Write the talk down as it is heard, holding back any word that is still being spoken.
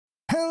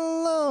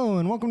Hello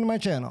and welcome to my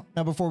channel.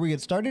 Now before we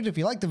get started, if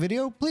you like the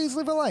video, please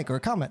leave a like or a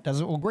comment as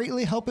it will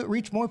greatly help it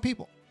reach more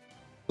people.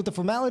 With the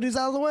formalities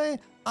out of the way,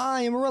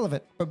 I am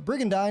irrelevant, but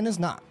Brigandine is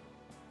not.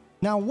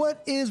 Now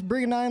what is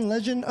Brigandine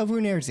Legend of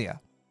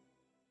Runersia?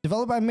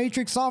 Developed by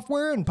Matrix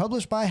Software and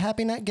published by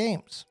Happinet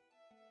Games.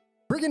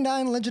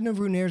 Brigandine Legend of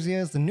Runersia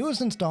is the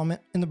newest installment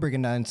in the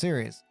Brigandine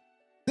series.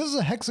 This is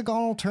a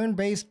hexagonal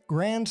turn-based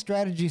grand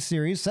strategy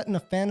series set in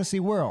a fantasy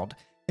world,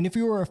 and if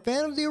you were a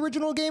fan of the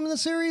original game in the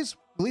series,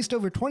 released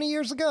over 20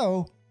 years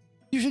ago,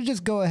 you should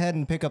just go ahead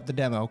and pick up the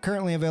demo,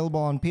 currently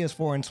available on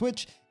PS4 and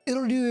Switch.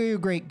 It'll do you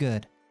great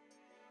good.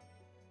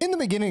 In the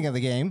beginning of the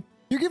game,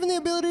 you're given the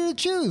ability to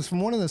choose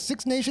from one of the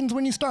 6 nations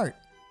when you start.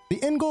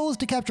 The end goal is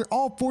to capture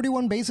all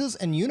 41 bases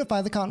and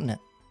unify the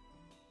continent.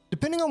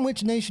 Depending on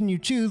which nation you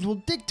choose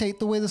will dictate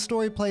the way the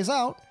story plays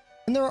out,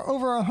 and there are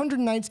over 100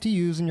 knights to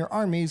use in your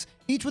armies,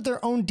 each with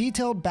their own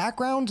detailed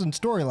backgrounds and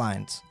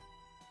storylines.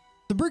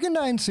 The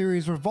Brigandine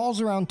series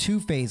revolves around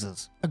 2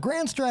 phases, a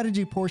grand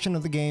strategy portion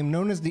of the game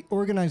known as the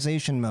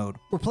organization mode,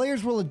 where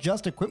players will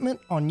adjust equipment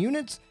on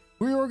units,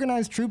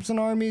 reorganize troops and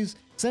armies,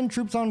 send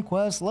troops on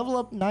quests, level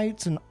up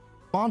knights and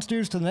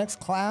monsters to the next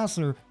class,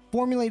 or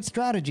formulate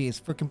strategies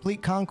for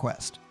complete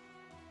conquest.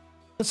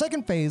 The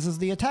second phase is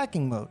the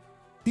attacking mode.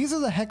 These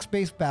are the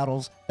hex-based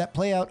battles that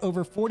play out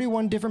over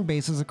 41 different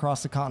bases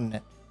across the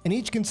continent, and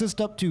each consists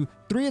up to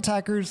 3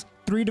 attackers,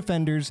 3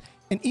 defenders,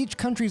 and each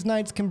country's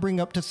knights can bring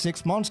up to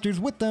 6 monsters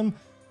with them.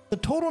 The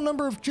total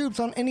number of troops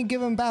on any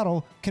given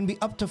battle can be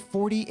up to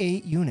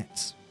 48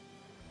 units.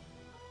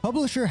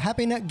 Publisher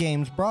Happinet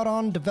Games brought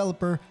on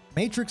developer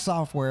Matrix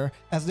Software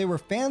as they were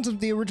fans of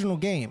the original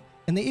game,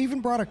 and they even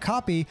brought a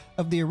copy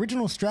of the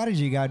original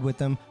strategy guide with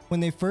them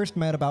when they first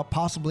met about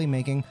possibly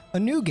making a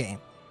new game.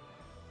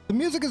 The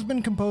music has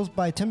been composed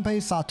by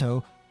Tenpei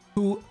Sato,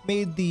 who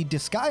made the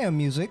Disgaea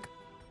music,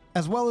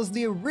 as well as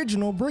the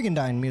original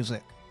Brigandine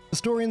music. The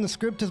story and the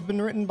script has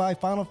been written by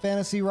Final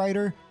Fantasy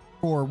writer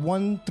for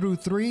 1 through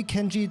 3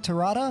 Kenji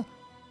Terada,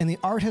 and the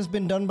art has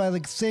been done by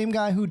the same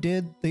guy who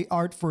did the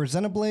art for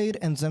Xenoblade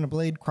and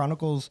Xenoblade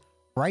Chronicles,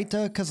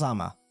 Raita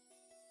Kazama.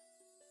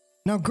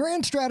 Now,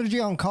 grand strategy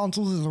on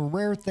consoles is a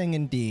rare thing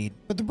indeed,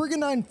 but the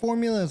Brigandine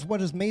formula is what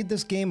has made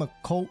this game a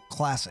cult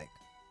classic.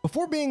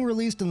 Before being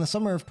released in the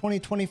summer of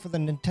 2020 for the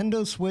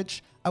Nintendo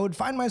Switch, I would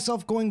find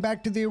myself going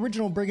back to the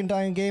original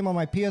Brigandine game on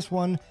my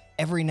PS1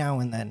 every now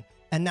and then.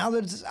 And now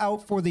that it's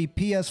out for the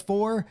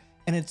PS4,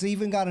 and it's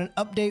even got an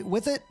update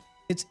with it,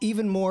 it's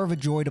even more of a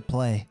joy to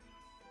play.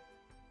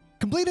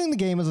 Completing the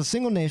game as a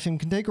single nation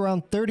can take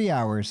around 30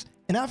 hours,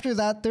 and after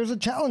that there's a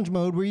challenge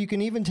mode where you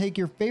can even take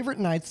your favorite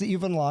knights that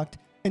you've unlocked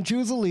and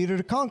choose a leader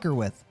to conquer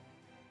with.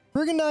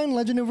 Brigandine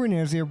Legend of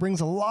Runersia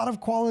brings a lot of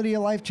quality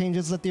of life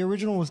changes that the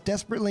original was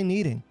desperately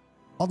needing,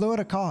 although at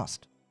a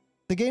cost.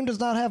 The game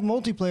does not have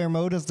multiplayer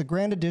mode as the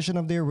grand edition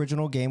of the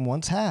original game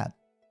once had.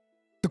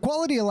 The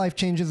quality of life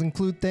changes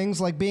include things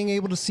like being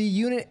able to see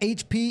unit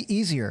HP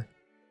easier,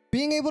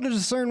 being able to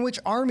discern which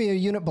army a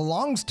unit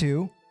belongs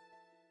to,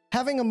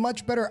 having a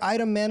much better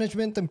item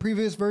management than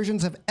previous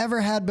versions have ever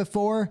had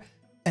before,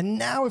 and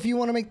now if you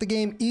want to make the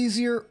game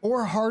easier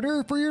or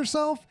harder for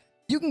yourself,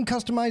 you can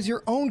customize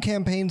your own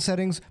campaign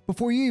settings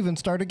before you even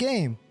start a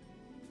game.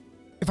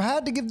 If I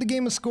had to give the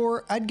game a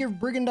score, I'd give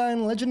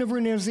Brigandine Legend of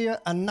Runersia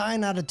a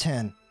 9 out of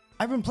 10.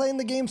 I've been playing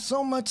the game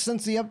so much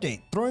since the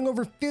update, throwing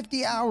over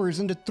 50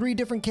 hours into 3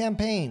 different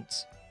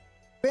campaigns.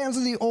 Fans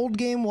of the old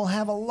game will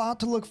have a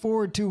lot to look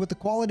forward to with the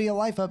quality of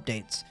life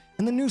updates,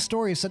 and the new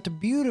story is set to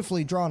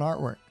beautifully drawn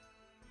artwork.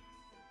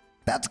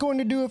 That's going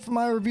to do it for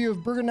my review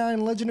of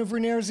Brigandine Legend of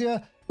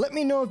Runersia. Let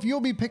me know if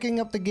you'll be picking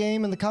up the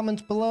game in the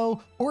comments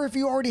below, or if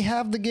you already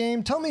have the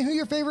game, tell me who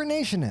your favorite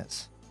nation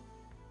is.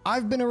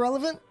 I've been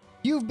Irrelevant,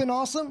 you've been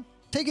awesome,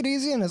 take it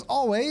easy, and as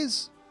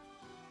always,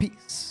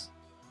 peace.